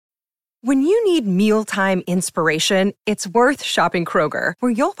When you need mealtime inspiration, it's worth shopping Kroger,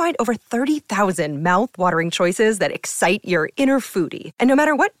 where you'll find over 30,000 mouth-watering choices that excite your inner foodie. And no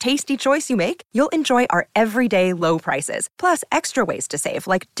matter what tasty choice you make, you'll enjoy our everyday low prices, plus extra ways to save,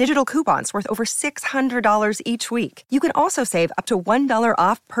 like digital coupons worth over $600 each week. You can also save up to $1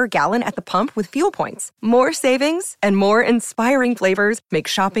 off per gallon at the pump with fuel points. More savings and more inspiring flavors make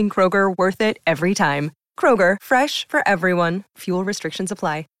shopping Kroger worth it every time. Kroger, fresh for everyone. Fuel restrictions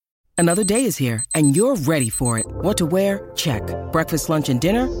apply. Another day is here, and you're ready for it. What to wear? Check. Breakfast, lunch, and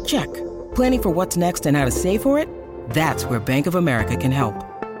dinner? Check. Planning for what's next and how to save for it? That's where Bank of America can help.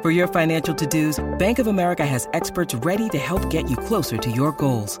 For your financial to-dos, Bank of America has experts ready to help get you closer to your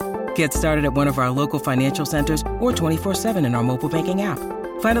goals. Get started at one of our local financial centers or 24/7 in our mobile banking app.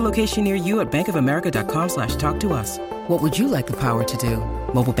 Find a location near you at bankofamerica.com/talktous. What would you like the power to do?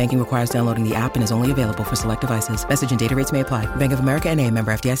 Mobile banking requires downloading the app and is only available for select devices. Message and data rates may apply. Bank of America N.A.,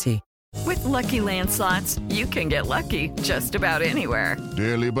 member FDIC. With Lucky Land Slots, you can get lucky just about anywhere.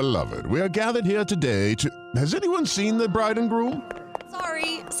 Dearly beloved, we are gathered here today to... Has anyone seen the bride and groom?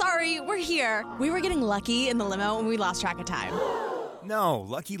 Sorry, we're here. We were getting lucky in the limo and we lost track of time. No,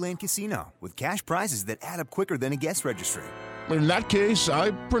 Lucky Land Casino, with cash prizes that add up quicker than a guest registry. In that case,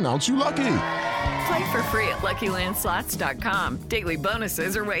 I pronounce you lucky. Play for free at LuckyLandSlots.com. Daily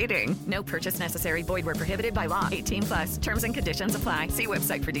bonuses are waiting. No purchase necessary. Void where prohibited by law. 18+. Terms and conditions apply. See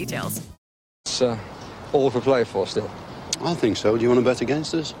website for details. It's all for play for still. I think so. Do you want to bet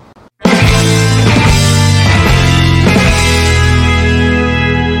against us?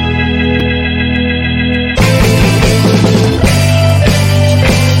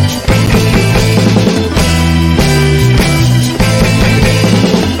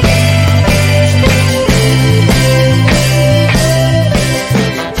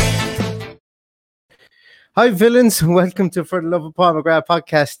 Hi, villains. Welcome to For the Love of Paul McGrath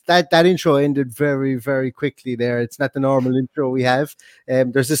podcast. That intro ended very, very quickly there. It's not the normal intro we have.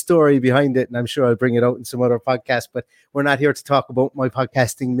 There's a story behind it, and I'm sure I'll bring it out in some other podcast, but we're not here to talk about my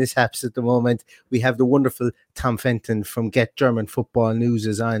podcasting mishaps at the moment. We have the wonderful Tom Fenton from Get German Football News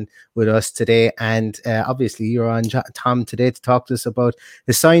is on with us today, and obviously you're on, Tom, today to talk to us about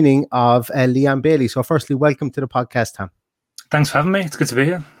the signing of Leon Bailey. So firstly, welcome to the podcast, Tom. Thanks for having me. It's good to be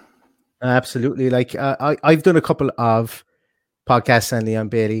here. Absolutely. Like I've done a couple of podcasts on Leon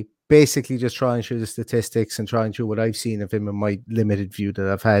Bailey, basically just trying through the statistics and trying through what I've seen of him in my limited view that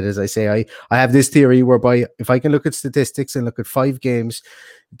I've had. As I say, I have this theory whereby if I can look at statistics and look at 5 games,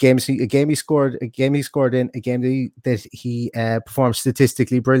 a game he scored in, a game that he performed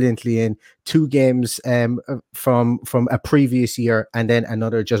statistically brilliantly in, 2 games from a previous year, and then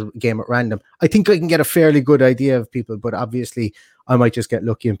another just game at random, I think I can get a fairly good idea of people, but obviously I might just get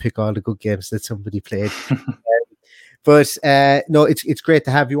lucky and pick all the good games that somebody played. But no, it's great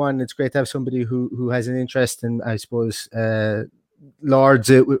to have you on. It's great to have somebody who has an interest in, I suppose, Lords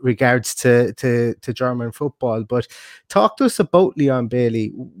with regards to German football. But talk to us about Leon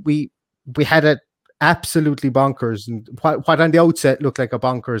Bailey. We had a absolutely bonkers, and what on the outset looked like a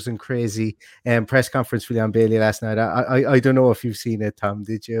bonkers and crazy press conference for Leon Bailey last night. I don't know if you've seen it, Tom.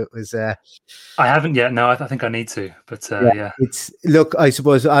 Did you? It was I haven't yet. No, I think I need to. But yeah. It's look. I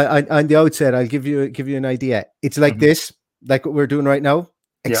suppose I on the outset, I'll give you an idea. It's like this, like what we're doing right now,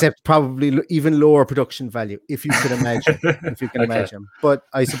 except probably even lower production value, if you can imagine. Imagine. But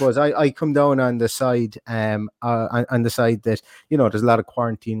I suppose I come down on the side on the side that, you know, there's a lot of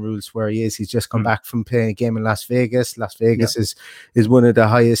quarantine rules where he is. He's just come back from playing a game in Las Vegas. Las Vegas is one of the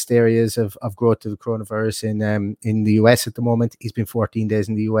highest areas of growth of the coronavirus in the US at the moment. He's been 14 days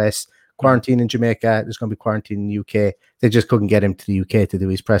in the US. Quarantine in Jamaica. There's going to be quarantine in the UK. They just couldn't get him to the UK to do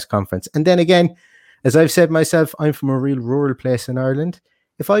his press conference. And then again, as I've said myself, I'm from a real rural place in Ireland.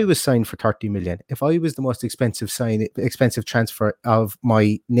 If I was signed for 30 million, if I was the most expensive transfer of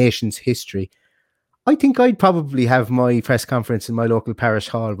my nation's history, I think I'd probably have my press conference in my local parish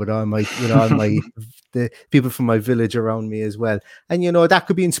hall with all my, the people from my village around me as well. And, you know, that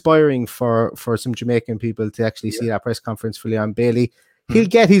could be inspiring for some Jamaican people to actually see that press conference for Leon Bailey. He'll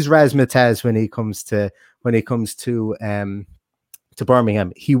get his razzmatazz when he comes to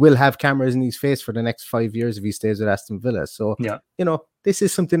Birmingham. He will have cameras in his face for the next 5 years if he stays at Aston Villa. So, you know, this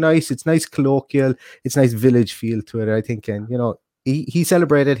is something nice. It's nice colloquial. It's nice village feel to it, I think. And, you know, he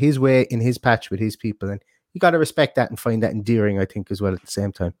celebrated his way in his patch with his people. And you got to respect that and find that endearing, I think, as well at the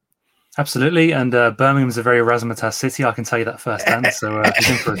same time. Absolutely. And Birmingham's a very razzmatazz city. I can tell you that firsthand. So he's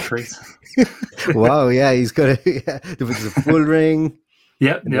in for a treat. Wow. Yeah, he's got there's a bull ring.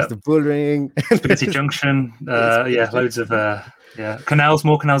 Yep, There's the Bull Ring. Spaghetti Junction. Loads of canals,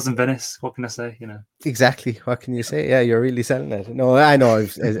 more canals than Venice. What can I say? Exactly. What can you say? Yeah, you're really selling it. No, I know.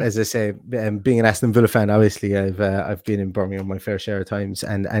 As I say, being an Aston Villa fan, obviously, I've been in Birmingham my fair share of times,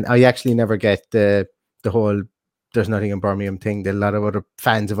 and I actually never get the whole "there's nothing in Birmingham" thing. That a lot of other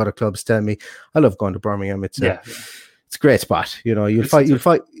fans of other clubs tell me. I love going to Birmingham. It's a great spot. You'll find.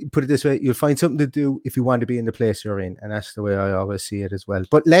 Put it this way: you'll find something to do if you want to be in the place you're in, and that's the way I always see it as well.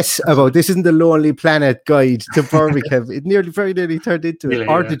 But less about this. Isn't the Lonely Planet guide to Birmingham? It very nearly turned into it,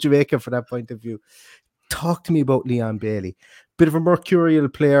 or to Jamaica from that point of view. Talk to me about Leon Bailey. Bit of a mercurial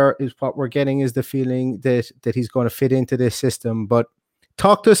player is what we're getting. Is the feeling that he's going to fit into this system? But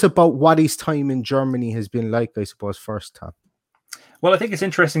talk to us about what his time in Germany has been like. I suppose first, Tom. Well, I think it's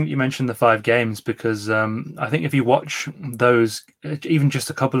interesting that you mentioned the 5 games because I think if you watch those, even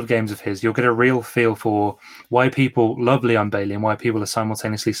just a couple of games of his, you'll get a real feel for why people love Leon Bailey and why people are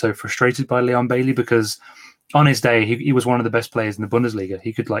simultaneously so frustrated by Leon Bailey, because on his day, he was one of the best players in the Bundesliga.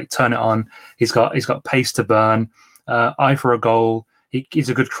 He could turn it on. He's got pace to burn, eye for a goal. He's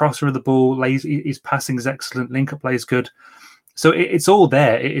a good crosser of the ball. His passing is excellent. Link-up play is good. So it's all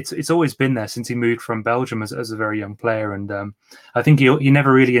there. It's always been there since he moved from Belgium as a very young player. And I think he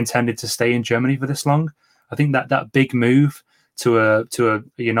never really intended to stay in Germany for this long. I think that big move to a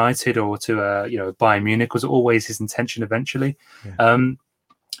United or to Bayern Munich was always his intention eventually. Yeah.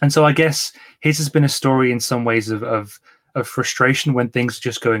 And so I guess his has been a story in some ways of frustration when things are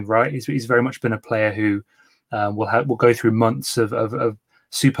just going right. He's very much been a player who will go through months of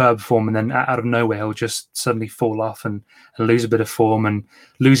superb form, and then out of nowhere he'll just suddenly fall off and lose a bit of form and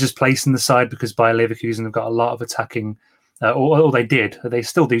lose his place in the side because Bayer Leverkusen have got a lot of attacking, or they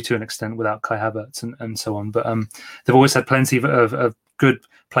still do to an extent without Kai Havertz and so on. But they've always had plenty of good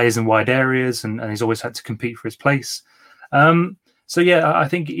players in wide areas, and he's always had to compete for his place. So yeah, I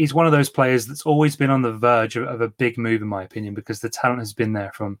think he's one of those players that's always been on the verge of a big move, in my opinion, because the talent has been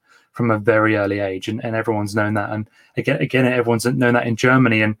there from a very early age, and everyone's known that. And again, everyone's known that in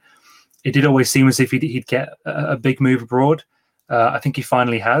Germany, and it did always seem as if he'd get a big move abroad. I think he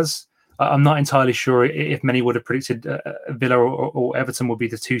finally has. I'm not entirely sure if many would have predicted Villa or Everton would be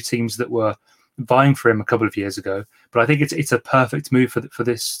the 2 teams that were vying for him a couple of years ago. But I think it's a perfect move for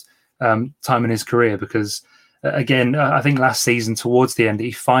this time in his career because. Again, I think last season, towards the end,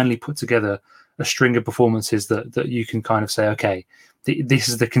 he finally put together a string of performances that you can kind of say, okay, this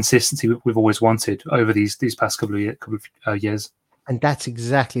is the consistency we've always wanted over these past couple of years. And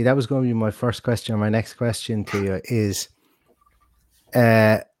that was going to be my first question. My next question to you is,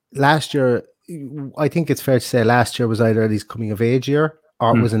 last year, I think it's fair to say last year was either his coming of age year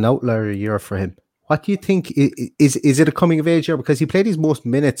or it was an outlier year for him. What do you think? Is it a coming of age year? Because he played his most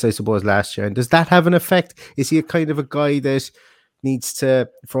minutes, I suppose, last year. And does that have an effect? Is he a kind of a guy that needs to,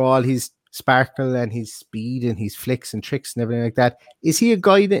 for all his sparkle and his speed and his flicks and tricks and everything like that, is he a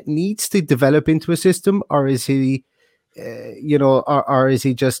guy that needs to develop into a system, or is he, or is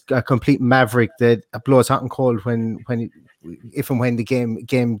he just a complete maverick that blows hot and cold if and when the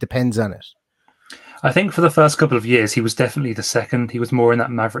game depends on it? I think for the first couple of years, he was definitely the second. He was more in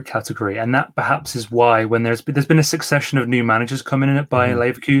that maverick category. And that perhaps is why when there's been a succession of new managers coming in at Bayer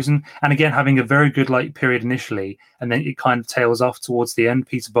Leverkusen, and again, having a very good period initially, and then it kind of tails off towards the end.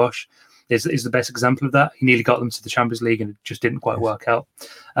 Peter Bosz is the best example of that. He nearly got them to the Champions League and it just didn't quite work out.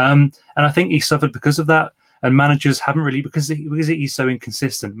 And I think he suffered because of that. And managers haven't really, because he's so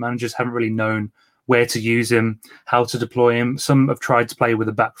inconsistent, managers haven't really known where to use him, how to deploy him. Some have tried to play with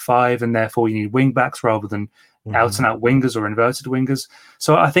a back 5, and therefore you need wing backs rather than out and out wingers or inverted wingers.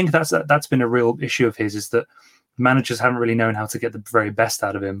 So I think that's been a real issue of his, is that managers haven't really known how to get the very best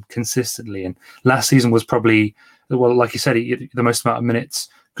out of him consistently. And last season was probably, well, like you said, the most amount of minutes,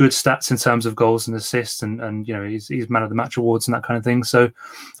 good stats in terms of goals and assists, and he's man of the match awards and that kind of thing. So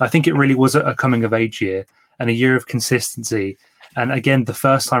I think it really was a coming of age year and a year of consistency. And again, the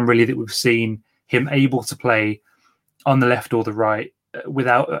first time really that we've seen him able to play on the left or the right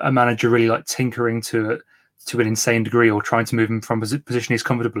without a manager really tinkering to an insane degree or trying to move him from a position he's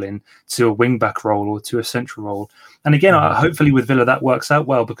comfortable in to a wing back role or to a central role. And again, hopefully with Villa that works out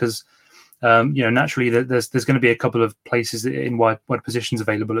well, because naturally there's going to be a couple of places in wide positions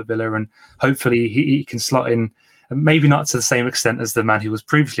available at Villa, and hopefully he can slot in, maybe not to the same extent as the man who was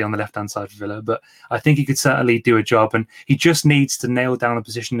previously on the left-hand side of Villa, but I think he could certainly do a job, and he just needs to nail down a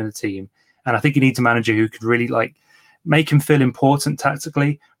position in the team. And I think he needs a manager who could really make him feel important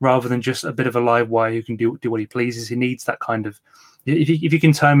tactically, rather than just a bit of a live wire who can do what he pleases. He needs that kind of, if you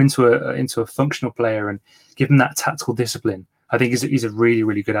can turn him into a functional player and give him that tactical discipline, I think he's a really,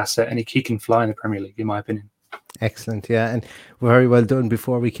 really good asset, and he can fly in the Premier League, in my opinion. Excellent, yeah, and very well done.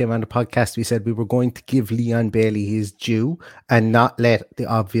 Before we came on the podcast, we said we were going to give Leon Bailey his due and not let the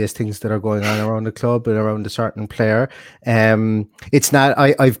obvious things that are going on around the club and around a certain player. It's not.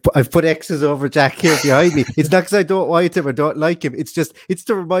 I've put X's over Jack here behind me. It's not because I don't want him or don't like him. It's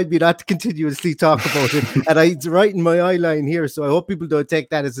to remind me not to continuously talk about him. And it's right in my eye line here, so I hope people don't take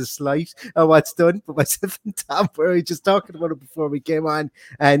that as a slight on what's done. But myself and Tom were just talking about it before we came on,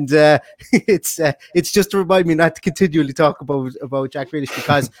 and it's just to remind me not to continually talk about Jack Grealish,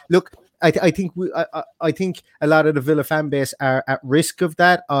 because look, I think a lot of the Villa fan base are at risk of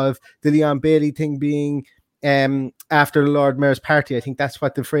that, of the Leon Bailey thing being after the Lord Mayor's party. I think that's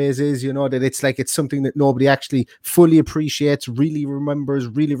what the phrase is, that it's something that nobody actually fully appreciates, really remembers,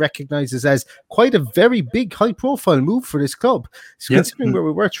 really recognizes as quite a very big high profile move for this club, considering where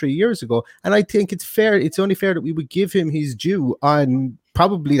we were 3 years ago. And I think it's only fair that we would give him his due on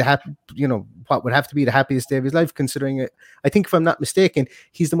probably what would have to be the happiest day of his life, considering it. I think, if I'm not mistaken,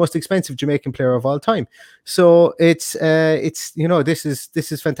 he's the most expensive Jamaican player of all time. So it's this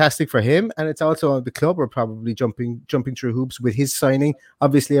is fantastic for him, and it's also the club are probably jumping through hoops with his signing.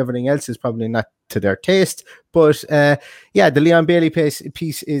 Obviously, everything else is probably not to their taste, but the Leon Bailey piece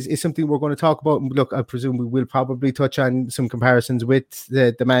is something we're going to talk about. And look, I presume we will probably touch on some comparisons with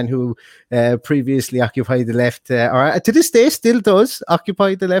the man who previously occupied the left, or to this day still does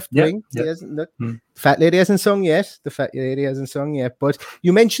occupy the left wing. He hasn't. Fat lady hasn't sung yet. But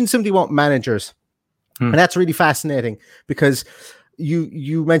you mentioned something about managers, and that's really fascinating, because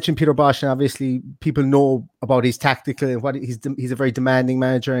you mentioned Peter Bosz, and obviously people know about his tactical and what he's a very demanding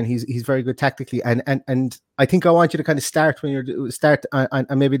manager, and he's very good tactically. And I think I want you to kind of start on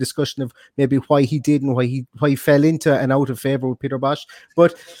maybe a discussion of maybe why he did and why he fell into and out of favor with Peter Bosz.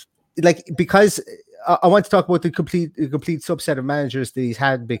 But because I want to talk about the complete subset of managers that he's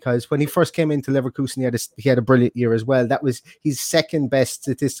had, because when he first came into Leverkusen, he had a brilliant year as well. That was his second best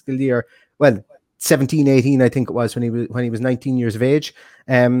statistical year. Well, 17-18, I think it was, when he was 19 years of age.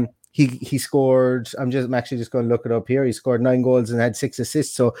 He scored. I'm actually just going to look it up here. He scored 9 goals and had 6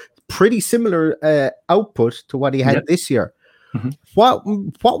 assists. So pretty similar output to what he had this year. Mm-hmm.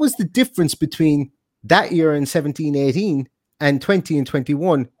 What was the difference between that year in 17-18 and 20 and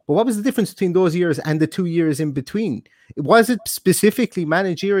 21? But what was the difference between those years and the 2 years in between? Was it specifically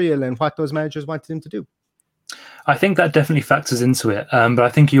managerial and what those managers wanted him to do? I think that definitely factors into it. But I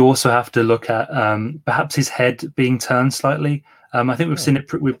think you also have to look at perhaps his head being turned slightly. I think we've seen it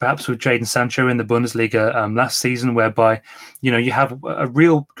perhaps with Jadon Sancho in the Bundesliga last season, whereby, you have a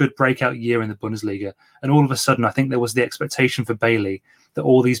real good breakout year in the Bundesliga. And all of a sudden, I think there was the expectation for Bailey that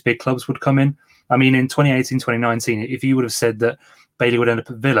all these big clubs would come in. I mean, in 2018, 2019, if you would have said that Bailey would end up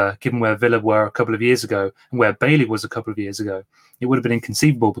at Villa, given where Villa were a couple of years ago and where Bailey was a couple of years ago, it would have been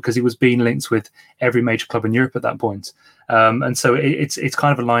inconceivable, because he was being linked with every major club in Europe at that point. And so it's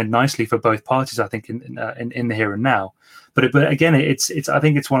kind of aligned nicely for both parties, I think, in the here and now. But again, I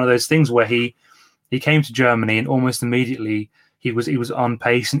think it's one of those things where he came to Germany and almost immediately he was on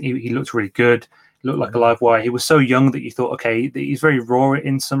pace, and he looked really good. Looked like a live wire. He was so young that you thought, okay, he's very raw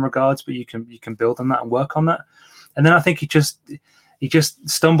in some regards, but you can build on that and work on that. And then I think he just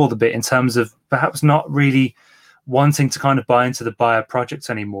stumbled a bit in terms of perhaps not really wanting to kind of buy into the Bayer project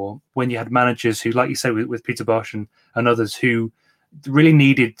anymore, when you had managers who, like you say, with Peter Bosz and others, who really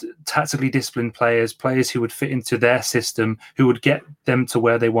needed tactically disciplined players who would fit into their system, who would get them to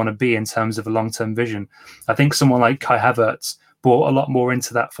where they want to be in terms of a long-term vision. I think someone like Kai Havertz brought a lot more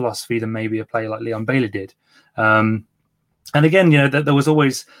into that philosophy than maybe a player like Leon Bailey did. And again, there was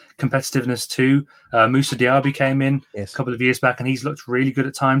always competitiveness too. Moussa Diaby came in a couple of years back, and he's looked really good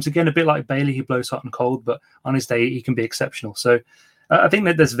at times. Again, a bit like Bailey, he blows hot and cold, but on his day, he can be exceptional. So I think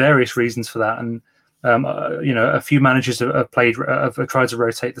that there's various reasons for that. And, a few managers have tried to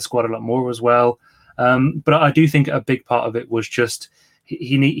rotate the squad a lot more as well. But I do think a big part of it was just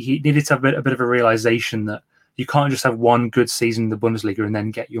he needed to have a bit of a realization that you can't just have one good season in the Bundesliga and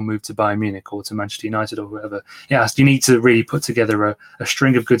then get your move to Bayern Munich or to Manchester United or whatever. Yes, you need to really put together a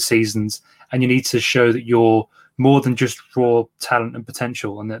string of good seasons, and you need to show that you're more than just raw talent and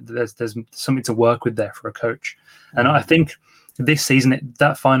potential, and that there's something to work with there for a coach. And I think this season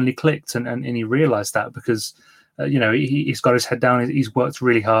that finally clicked, and he realised that, because he's got his head down, he's worked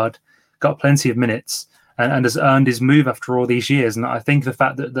really hard, got plenty of minutes, and has earned his move after all these years. And I think the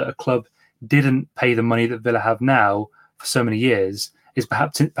fact that a club didn't pay the money that Villa have now for so many years is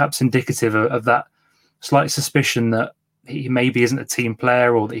perhaps indicative of that slight suspicion that he maybe isn't a team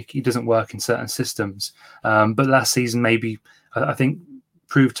player, or that he doesn't work in certain systems. But last season, maybe, I think,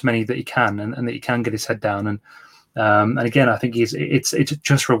 proved to many that he can, and that he can get his head down. And again, I think it's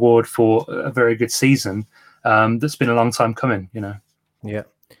just reward for a very good season. that's been a long time coming. Yeah.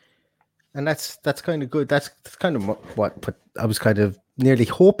 And that's kind of good. That's kind of what I was kind of nearly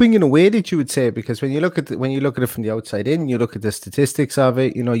hoping in a way that you would say, because when you look at it from the outside in, you look at the statistics of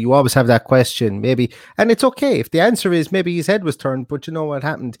it, you always have that question, maybe, and it's okay if the answer is maybe his head was turned, but you know what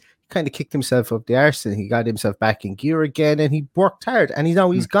happened? He kind of kicked himself up the arse and he got himself back in gear again, and he worked hard, and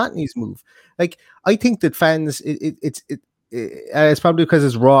he's gotten his move. Like, I think that fans, it's probably because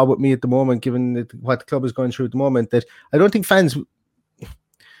it's raw with me at the moment, given what the club is going through at the moment, that I don't think fans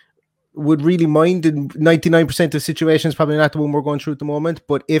would really mind in 99% of situations, probably not the one we're going through at the moment.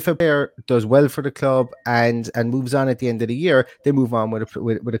 But if a player does well for the club and moves on at the end of the year, they move on with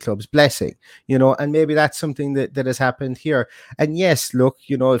a club's blessing, and maybe that's something that has happened here. And yes, look,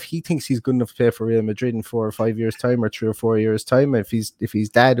 if he thinks he's good enough to play for Real Madrid in 4 or 5 years' time, or 3 or 4 years' time, if his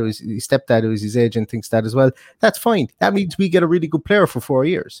dad or his stepdad who's his agent thinks that as well, that's fine. That means we get a really good player for 4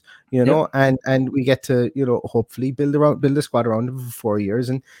 years, and we get to, hopefully build a squad around him for 4 years.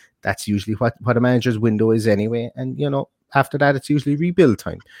 And that's usually what a manager's window is anyway. And, after that, it's usually rebuild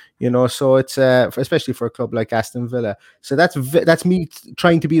time, so it's especially for a club like Aston Villa. So that's me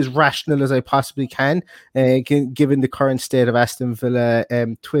trying to be as rational as I possibly can, given the current state of Aston Villa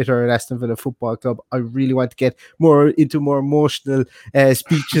Twitter and Aston Villa Football Club. I really want to get into more emotional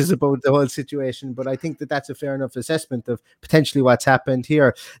speeches about the whole situation, but I think that that's a fair enough assessment of potentially what's happened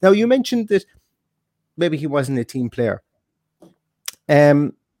here. Now, you mentioned that maybe he wasn't a team player.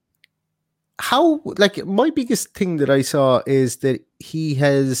 My biggest thing that I saw is that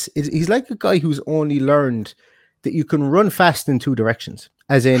he's like a guy who's only learned that you can run fast in 2 directions,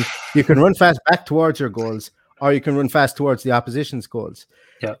 as in you can run fast back towards your goals, or you can run fast towards the opposition's goals.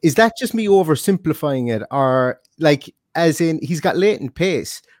 Yeah. Is that just me oversimplifying it, or as in he's got latent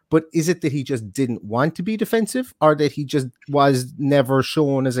pace, but is it that he just didn't want to be defensive, or that he just was never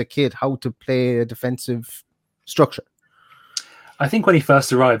shown as a kid how to play a defensive structure? I think when he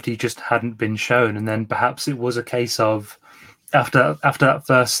first arrived, he just hadn't been shown, and then perhaps it was a case of after that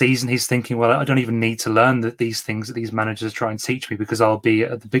first season, he's thinking, well, I don't even need to learn these things that these managers try and teach me, because I'll be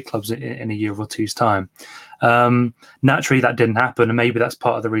at the big clubs in a year or two's time. Naturally, that didn't happen, and maybe that's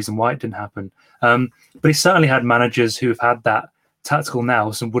part of the reason why it didn't happen. But he certainly had managers who have had that tactical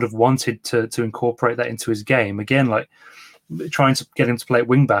nous and would have wanted to incorporate that into his game. Again, like trying to get him to play at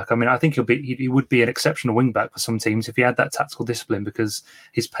wing back. I mean, I think he would be an exceptional wing back for some teams if he had that tactical discipline, because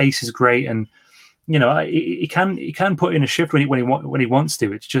his pace is great, and he can put in a shift when he wants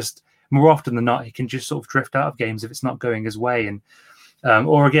to. It's just more often than not he can just sort of drift out of games if it's not going his way, and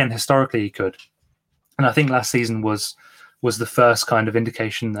or again historically he could. And I think last season was the first kind of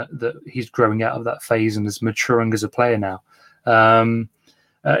indication that he's growing out of that phase and is maturing as a player now. So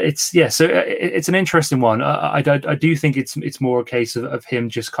it's an interesting one. I do think it's more a case of him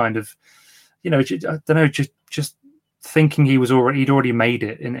just kind of, I don't know, just thinking he'd already made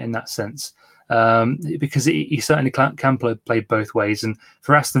it in that sense, because he certainly can play both ways. And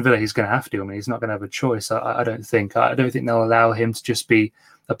for Aston Villa, he's going to have to. I mean, he's not going to have a choice. I don't think they'll allow him to just be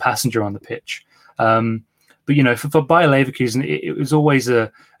a passenger on the pitch. But for Bayer Leverkusen, it was always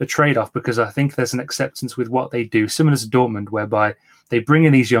a trade-off, because I think there's an acceptance with what they do, similar to Dortmund, whereby they bring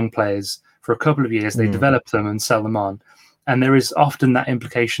in these young players for a couple of years, they develop them and sell them on. And there is often that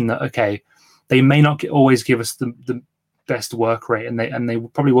implication that, okay, they may not always give us the best work rate, and they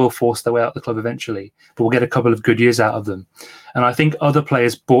probably will force their way out the club eventually, but we'll get a couple of good years out of them. And I think other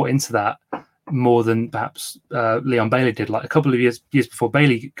players bought into that more than perhaps Leon Bailey did. Like a couple of years before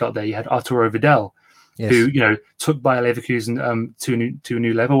Bailey got there, you had Arturo Vidal, yes, who took Bayer Leverkusen to a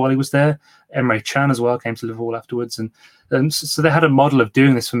new level while he was there. Emre Can as well came to Liverpool afterwards, and so they had a model of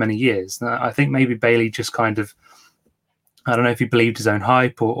doing this for many years. Now, I think maybe Bailey just kind of, I don't know if he believed his own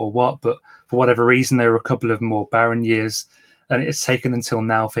hype or what, but for whatever reason there were a couple of more barren years, and it's taken until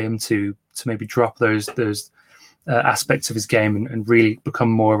now for him to maybe drop those aspects of his game and really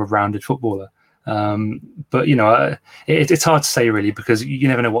become more of a rounded footballer. But it's hard to say really, because you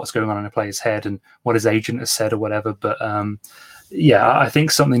never know what's going on in a player's head and what his agent has said or whatever. But I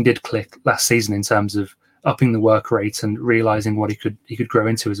think something did click last season in terms of upping the work rate and realizing what he could grow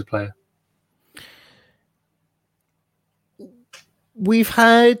into as a player. We've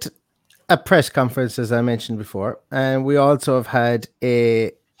had a press conference, as I mentioned before, and we also have had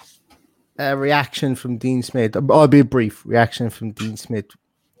a reaction from Dean Smith, albeit brief reaction from Dean Smith.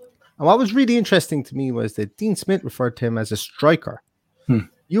 And what was really interesting to me was that Dean Smith referred to him as a striker.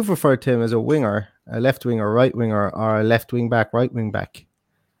 You've referred to him as a winger, a left winger, right winger, or a left wing back, right wing back.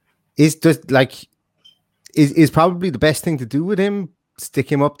 Is probably the best thing to do with him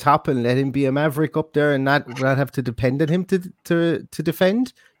stick him up top and let him be a maverick up there and not have to depend on him to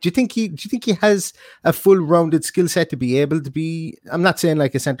defend? Do you think he has a full rounded skill set to be able to be? I'm not saying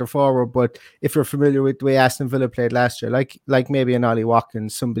like a centre forward, but if you're familiar with the way Aston Villa played last year, like maybe an Ollie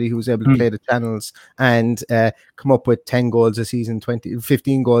Watkins, somebody who's able to play the channels and come up with 10 goals a season,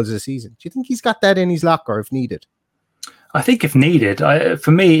 15 goals a season. Do you think he's got that in his locker if needed? I think if needed,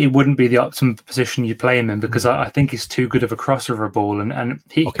 for me, it wouldn't be the optimum position you play him in, because I think he's too good of a crosser of a ball, and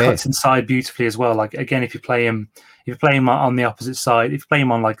he cuts inside beautifully as well. Like again, if you play him on the opposite side, if you play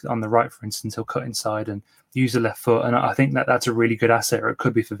him on the right, for instance, he'll cut inside and use the left foot, and I think that's a really good asset, or it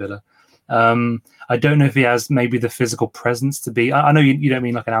could be for Villa. I don't know if he has maybe the physical presence to be. I know you don't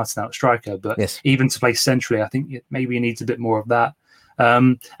mean like an out and out striker, but even to play centrally, I think maybe he needs a bit more of that.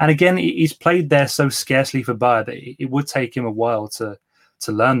 And again, he's played there so scarcely for Bayer that it would take him a while to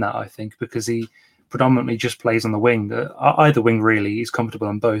learn that, I think, because he predominantly just plays on the wing. Either wing, really. He's comfortable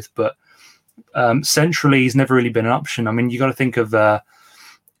on both. But centrally, he's never really been an option. I mean, you got to think of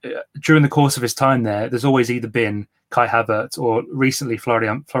during the course of his time there's always either been Kai Havertz or recently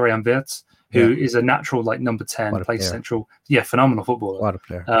Florian Wirtz, who is a natural like number 10, plays central. Yeah, phenomenal footballer. What a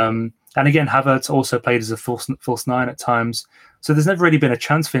player. And again, Havertz also played as a false nine at times. So there's never really been a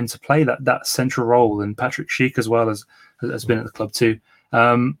chance for him to play that central role. And Patrick Schick as well has been at the club too.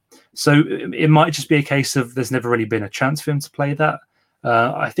 So it might just be a case of there's never really been a chance for him to play that.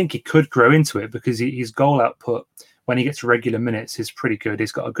 I think he could grow into it because his goal output, when he gets regular minutes, is pretty good.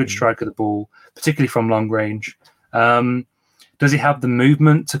 He's got a good strike of the ball, particularly from long range. Does he have the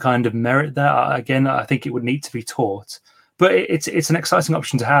movement to kind of merit that? Again, I think it would need to be taught. But it's an exciting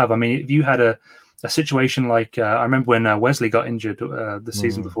option to have. I mean, if you had a situation like I remember when Wesley got injured the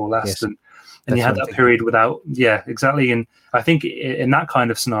season before last, and you had that period without, exactly. And I think in that kind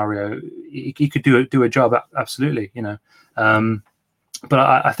of scenario, he could do a job, absolutely, you know. But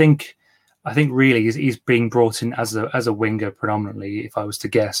I think really he's being brought in as a winger predominantly. If I was to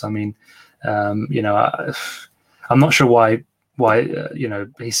guess, I mean, you know, I'm not sure why you know,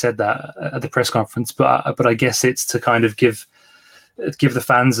 he said that at the press conference, but I guess it's to kind of give the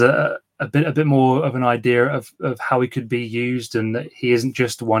fans a bit more of an idea of how he could be used, and that he isn't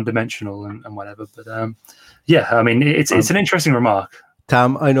just one dimensional and whatever. But I mean, it's an interesting remark.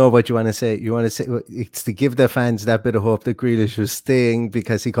 Tom, I know what you want to say. You want to say it's to give the fans that bit of hope that Grealish was staying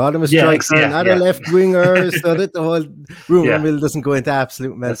because he called him a striker, not a left winger, so that the whole rumor mill doesn't go into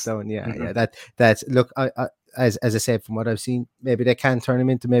absolute meltdown. That's look. As I said, from what I've seen, maybe they can turn him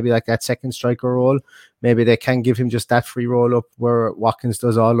into maybe like that second striker role. Maybe they can give him just that free roll up where Watkins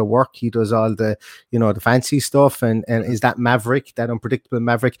does all the work. He does all the, you know, the fancy stuff and is that maverick, that unpredictable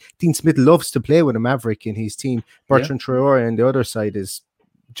maverick. Dean Smith loves to play with a maverick in his team. Bertrand Traore on the other side is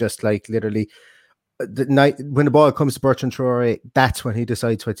just like literally the night when the ball comes to Bertrand Traore, that's when he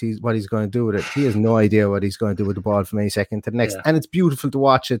decides what he's going to do with it. He has no idea what he's going to do with the ball from any second to the next, and it's beautiful to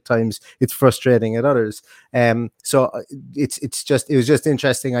watch at times. It's frustrating at others. So it was just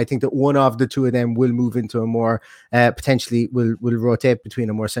interesting. I think that one of the two of them will move into a more potentially will rotate between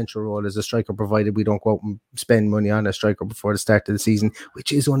a more central role as a striker, provided we don't go out and spend money on a striker before the start of the season,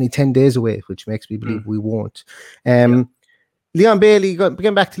 which is only 10 days away, which makes me believe we won't. Leon Bailey,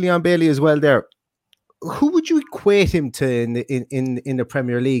 getting back to Leon Bailey as well there. Who would you equate him to in the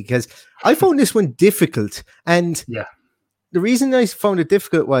Premier League? Because I found this one difficult, and the reason I found it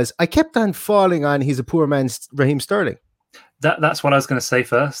difficult was I kept on falling on he's a poor man's Raheem Sterling. That's what I was going to say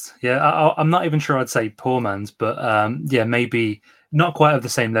first. I'm not even sure I'd say poor man's, but maybe not quite at the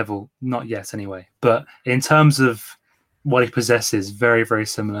same level, not yet anyway. But in terms of what he possesses, very, very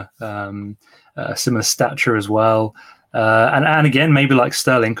similar, similar stature as well. And again, maybe like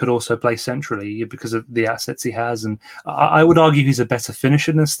Sterling could also play centrally because of the assets he has. And I would argue he's a better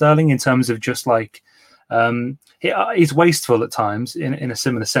finisher than Sterling in terms of just like he's wasteful at times in a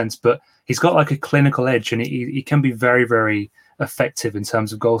similar sense, but he's got like a clinical edge, and he can be very, very effective in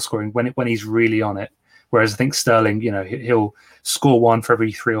terms of goal scoring when he's really on it. Whereas I think Sterling, you know, he'll score one for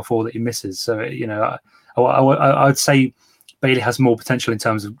every 3 or 4 that he misses. So, you know, I would say Bailey has more potential in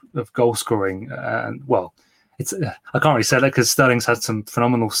terms of goal scoring. And well, I can't really say that because Sterling's had some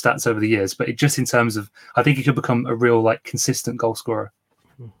phenomenal stats over the years, but just in terms of, I think he could become a real like consistent goal scorer.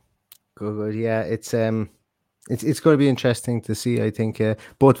 Good. Yeah, it's going to be interesting to see. I think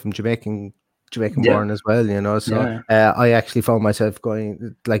both from Jamaican Jamaican born as well, so I actually found myself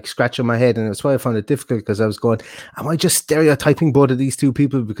going, like, scratching my head, and that's why I found it difficult, because I was going, am I just stereotyping both of these two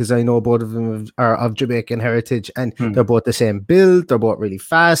people, because I know both of them are of Jamaican heritage, and they're both the same build, they're both really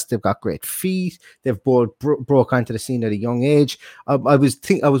fast, they've got great feet, they've both broke onto the scene at a young age. I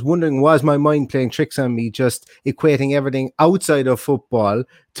was wondering, was my mind playing tricks on me, just equating everything outside of football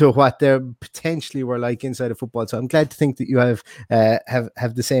to what they potentially were like inside of football? So I'm glad to think that you have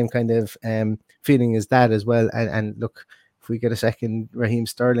the same kind of feeling as that as well. And look, if we get a second Raheem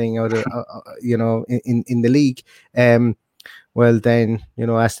Sterling out of in the league, well then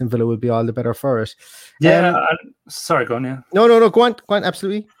Aston Villa will be all the better for it. Sorry, go on. No, go on,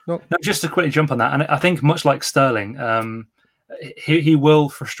 absolutely. No, just to quickly jump on that, and I think much like Sterling, he will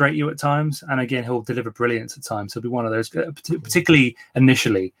frustrate you at times, and again he'll deliver brilliance at times. He'll be one of those, particularly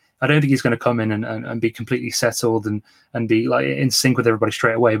initially. I don't think he's going to come in and be completely settled and be like in sync with everybody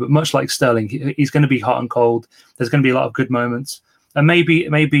straight away. But much like Sterling, he's going to be hot and cold. There's going to be a lot of good moments, and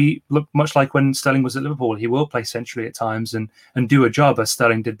maybe look much like when Sterling was at Liverpool, he will play centrally at times and do a job as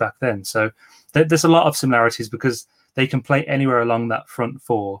Sterling did back then. So there's a lot of similarities, because they can play anywhere along that front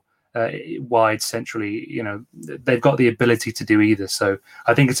four. Wide, centrally, they've got the ability to do either. So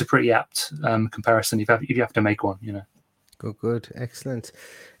I think it's a pretty apt comparison if you have to make one. Good, excellent.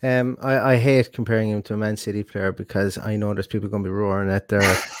 I hate comparing him to a Man City player, because I know there's people going to be roaring at their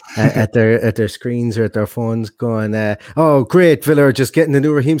at their screens or at their phones, going, "Oh, great, Villa are just getting the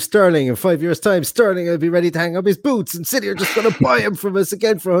new Raheem Sterling. In 5 years' time, Sterling will be ready to hang up his boots, and City are just going to buy him from us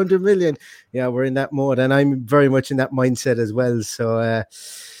again for 100 million." Yeah, we're in that mode, and I'm very much in that mindset as well. So.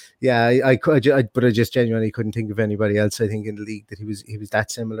 But I just genuinely couldn't think of anybody else, I think, in the league that he was that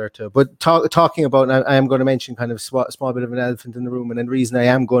similar to. But talking about, I am going to mention kind of small bit of an elephant in the room, and the reason I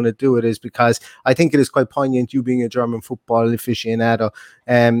am going to do it is because I think it is quite poignant, you being a German football aficionado,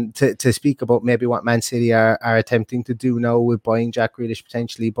 to speak about maybe what Man City are attempting to do now with buying Jack Grealish,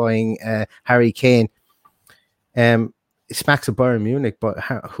 potentially buying Harry Kane. It smacks of Bayern Munich, but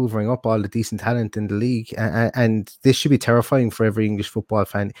hoovering up all the decent talent in the league, and this should be terrifying for every English football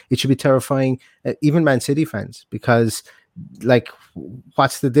fan. It should be terrifying, even Man City fans, because, like,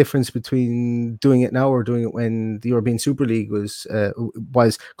 what's the difference between doing it now or doing it when the European Super League was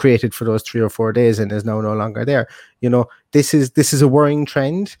created for those 3 or 4 days and is now no longer there? This is a worrying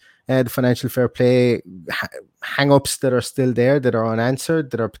trend. The financial fair play hang-ups that are still there, that are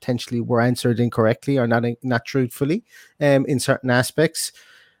unanswered, that are potentially were answered incorrectly or not truthfully in certain aspects.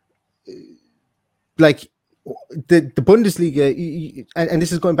 Like the Bundesliga, and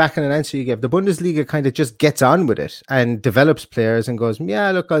this is going back on an answer you gave, the Bundesliga kind of just gets on with it and develops players and goes, yeah,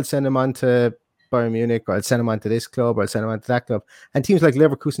 look, I'll send them on to Bayern Munich, or I'll send them on to this club, or I'll send them on to that club. And teams like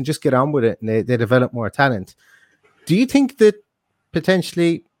Leverkusen just get on with it, and they develop more talent. Do you think that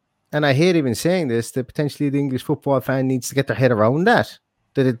potentially, and I hate even saying this, that potentially the English football fan needs to get their head around that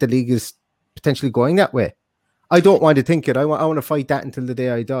the league is potentially going that way? I don't want to think it. I want to fight that until the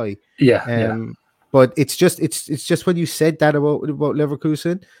day I die. But it's just when you said that about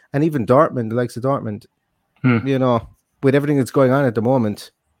Leverkusen and even Dortmund, the likes of Dortmund, with everything that's going on at the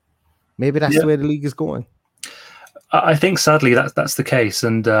moment, maybe that's the way the league is going. I think sadly that's the case,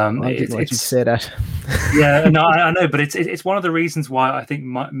 and it's say that. I know, but it's one of the reasons why I think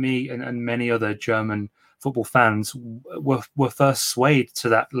me and many other German football fans were first swayed to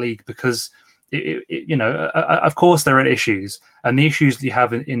that league, because of course there are issues, and the issues that you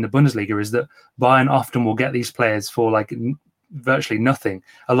have in the Bundesliga is that Bayern often will get these players for like virtually nothing.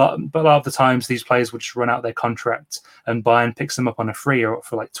 But a lot of the times these players would just run out their contracts, and Bayern picks them up on a free or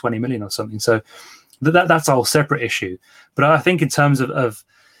for like 20 million or something. So that's a whole separate issue. But I think in terms of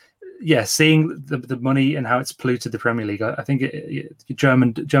seeing the money and how it's polluted the Premier League, I think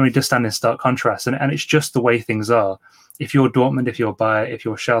Germany does stand in stark contrast, and it's just the way things are. If you're Dortmund, if you're Bayern, if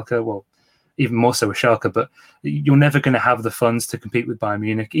you're Schalke, well, even more so with Schalke, but you're never going to have the funds to compete with Bayern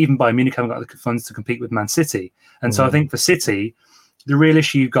Munich. Even Bayern Munich haven't got the funds to compete with Man City. And so I think for City, the real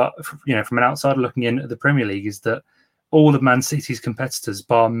issue you've got, from an outsider looking in at the Premier League, is that all of Man City's competitors,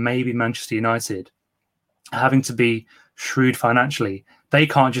 bar maybe Manchester United, having to be shrewd financially. They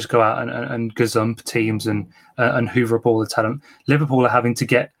can't just go out and gazump teams and hoover up all the talent. Liverpool are having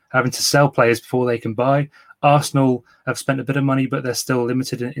to sell players before they can buy. Arsenal have spent a bit of money, but they're still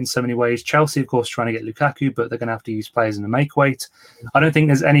limited in so many ways. Chelsea, of course, trying to get Lukaku, but they're going to have to use players in the make weight. I don't think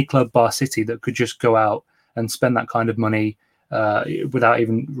there's any club, bar City, that could just go out and spend that kind of money without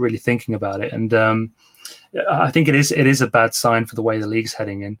even really thinking about it. And I think it is a bad sign for the way the league's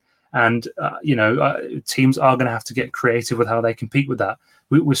heading in. And, teams are going to have to get creative with how they compete with that.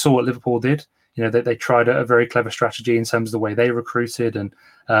 We saw what Liverpool did. They tried a very clever strategy in terms of the way they recruited, and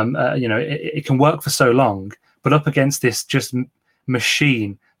it can work for so long. But up against this just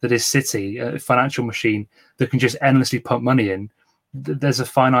machine that is City, a financial machine that can just endlessly pump money in, there's a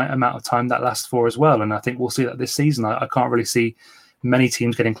finite amount of time that lasts for as well. And I think we'll see that this season. I can't really see many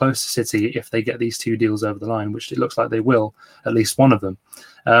teams getting close to City if they get these 2 deals over the line, which it looks like they will, at least one of them.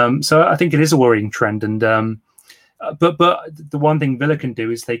 So I think it is a worrying trend. And but the one thing Villa can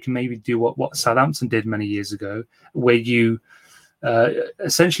do is they can maybe do what Southampton did many years ago, where you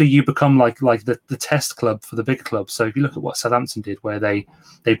essentially you become like the test club for the bigger clubs. So if you look at what Southampton did, where they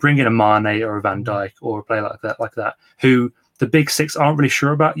bring in a Mane or a Van Dijk or a player like that, who the big 6 aren't really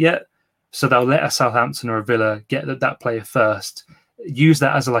sure about yet. So they'll let a Southampton or a Villa get that player first, use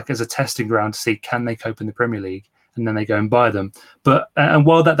that as a testing ground to see can they cope in the Premier League, and then they go and buy them. But and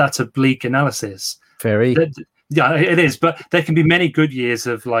while that's a bleak analysis, yeah, it is. But there can be many good years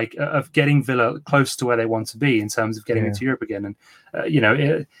of getting Villa close to where they want to be in terms of getting into Europe again. And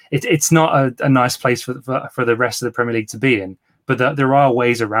it's not a nice place for the rest of the Premier League to be in. But there are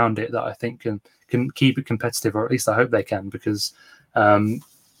ways around it that I think can keep it competitive, or at least I hope they can, because I think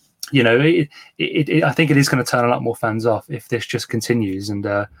it is going to turn a lot more fans off if this just continues. And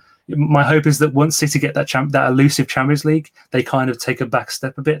my hope is that once City get that elusive Champions League, they kind of take a back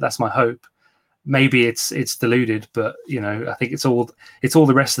step a bit. That's my hope. Maybe it's deluded, but I think it's all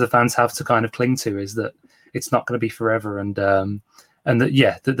the rest of the fans have to kind of cling to, is that it's not going to be forever, and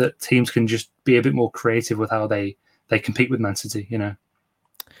that teams can just be a bit more creative with how they compete with Man City.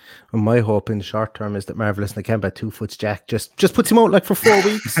 And my hope in the short term is that Marvelous Nakamba 2 Foot Jack just puts him out for 4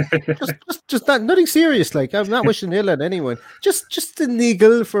 weeks. just nothing serious. I'm not wishing ill on anyone. Just a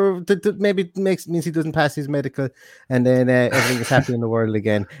niggle for maybe means he doesn't pass his medical, and then everything is happy in the world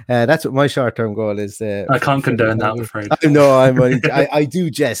again. That's what my short term goal is. I can't condone that, I'm afraid. No, I do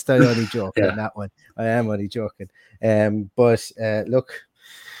jest. I only joke on that one. I am only joking. But look.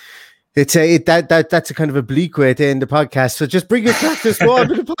 That's a kind of a bleak way to end the podcast. So just bring us back to a small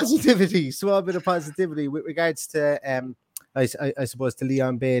bit of positivity with regards to, I suppose, to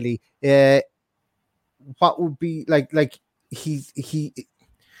Leon Bailey. What would be he?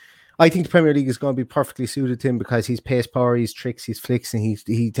 I think the Premier League is going to be perfectly suited to him because he's pace power, he's tricks, he's flicks, and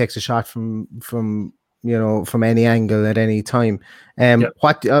he takes a shot from any angle at any time.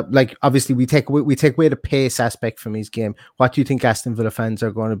 What obviously we take away the pace aspect from his game. What do you think Aston Villa fans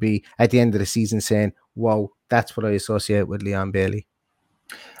are going to be at the end of the season saying, "Wow, that's what I associate with Leon Bailey"?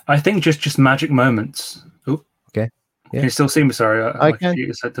 I think just magic moments. Oh, okay. Yeah. Can you still see me? Sorry, I can.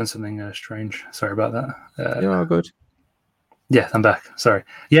 You had done something strange. Sorry about that. You're all good. Yeah, I'm back. Sorry.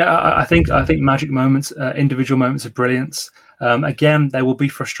 Yeah, I think magic moments, individual moments of brilliance. Again, there will be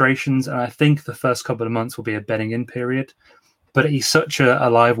frustrations, and I think the first couple of months will be a bedding in period. But he's such a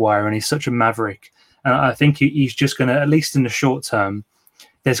live wire, and he's such a maverick. And I think he's just going to, at least in the short term,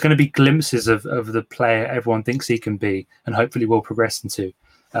 there's going to be glimpses of the player everyone thinks he can be, and hopefully will progress into.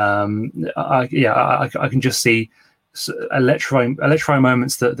 I can just see electrifying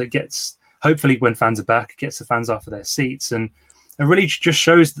moments that gets, hopefully when fans are back, gets the fans off of their seats, and really just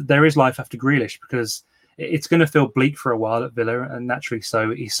shows that there is life after Grealish, because it's going to feel bleak for a while at Villa, and naturally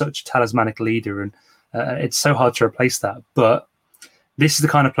so. He's such a talismanic leader, and it's so hard to replace that. But this is the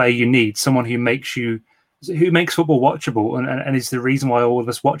kind of player you need, someone who makes football watchable, and is the reason why all of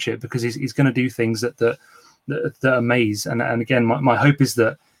us watch it, because he's going to do things that amaze. And again, my hope is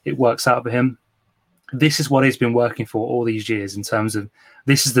that it works out for him. This is what he's been working for all these years, in terms of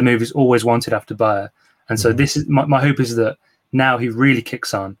this is the move he's always wanted after Bayer. And so this is my hope, is that now he really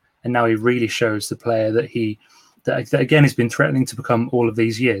kicks on, and now he really shows the player that again has been threatening to become all of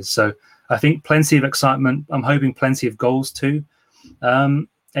these years. So I think plenty of excitement. I'm hoping plenty of goals too. And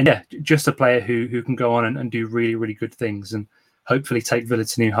yeah, just a player who can go on and do really, really good things, and hopefully take Villa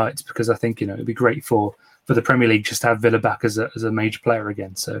to new heights, because I think it'd be great for the Premier League just to have Villa back as a major player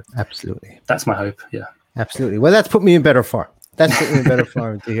again. So absolutely, that's my hope. Yeah, absolutely. Well, that's put me in better form. That's put me in better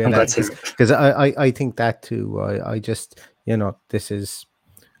form to hear that, because I think that too. I just this is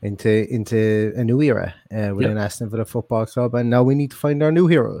into a new era within Aston Villa Football Club, and now we need to find our new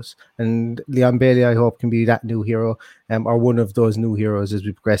heroes. And Leon Bailey, I hope, can be that new hero, or one of those new heroes as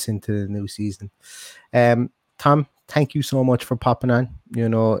we progress into the new season. Tom, thank you so much for popping on.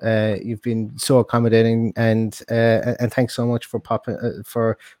 You've been so accommodating, and thanks so much for popping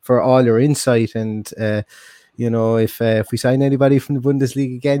for all your insight. And if we sign anybody from the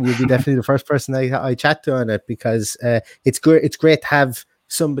Bundesliga again, you'll be definitely the first person I chat to on it, because it's great to have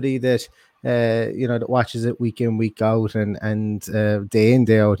somebody that that watches it week in, week out, and day in,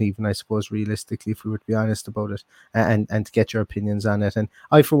 day out, even, I suppose, realistically, if we were to be honest about it, and to get your opinions on it. And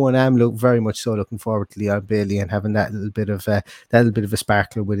I, for one, am very much so looking forward to Leon Bailey and having that little bit of a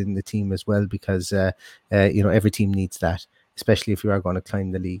sparkler within the team as well, because every team needs that, especially if you are going to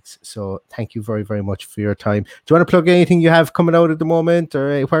climb the leagues. So thank you very, very much for your time. Do you want to plug anything you have coming out at the moment,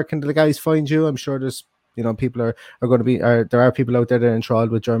 or where can the guys find you? I'm sure there's people are going to be, there are people out there that are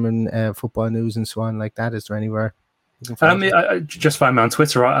enthralled with German football news and so on like that. Is there anywhere? I just find me on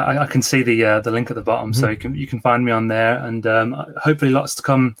Twitter. I can see the link at the bottom, so you can find me on there, and hopefully lots to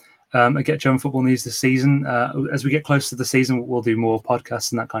come. I get German football news this season. As we get close to the season, we'll do more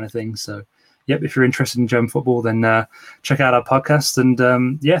podcasts and that kind of thing. So, yep, if you're interested in German football, then check out our podcast.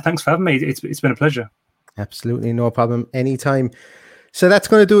 And thanks for having me. It's been a pleasure. Absolutely, no problem. Anytime. So that's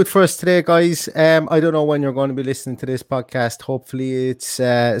going to do it for us today, guys. I don't know when you're going to be listening to this podcast. Hopefully it's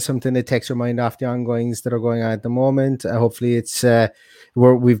something that takes your mind off the ongoings that are going on at the moment. Hopefully it's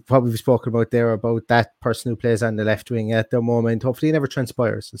we've probably spoken about that person who plays on the left wing at the moment. Hopefully it never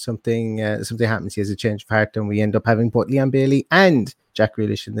transpires and something happens. He has a change of heart and we end up having both Leon Bailey and Jack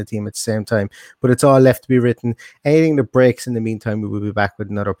Grealish in the team at the same time. But it's all left to be written. Anything that breaks in the meantime, we will be back with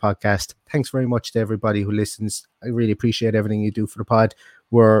another podcast. Thanks very much to everybody who listens. I really appreciate everything you do for the pod.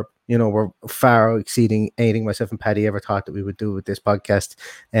 We're far exceeding anything myself and Paddy ever thought that we would do with this podcast.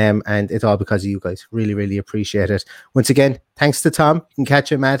 And it's all because of you guys. Really, really appreciate it. Once again, thanks to Tom. You can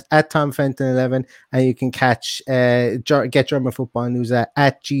catch him at TomFenton11, and you can catch Get German Football News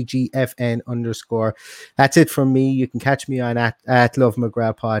at GGFN_. That's it from me. You can catch me on at Love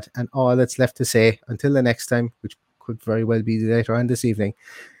McGrath Pod. And all that's left to say until the next time, which could very well be later on this evening,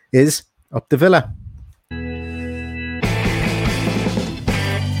 is up the Villa.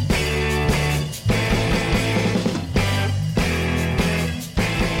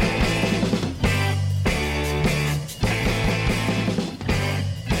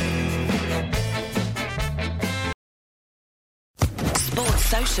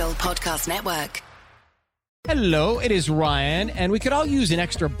 Social Podcast Network. Hello, it is Ryan, and we could all use an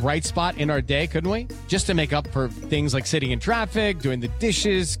extra bright spot in our day, couldn't we? Just to make up for things like sitting in traffic, doing the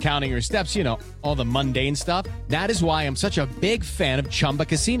dishes, counting your steps, all the mundane stuff. That is why I'm such a big fan of Chumba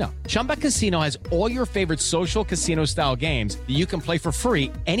Casino. Chumba Casino has all your favorite social casino style games that you can play for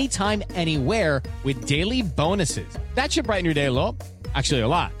free anytime, anywhere with daily bonuses. That should brighten your day a little. Actually, a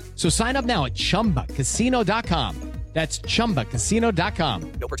lot. So sign up now at ChumbaCasino.com. That's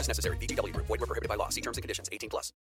ChumbaCasino.com. No purchase necessary. VGW Group. Void where prohibited by law. See terms and conditions. 18+.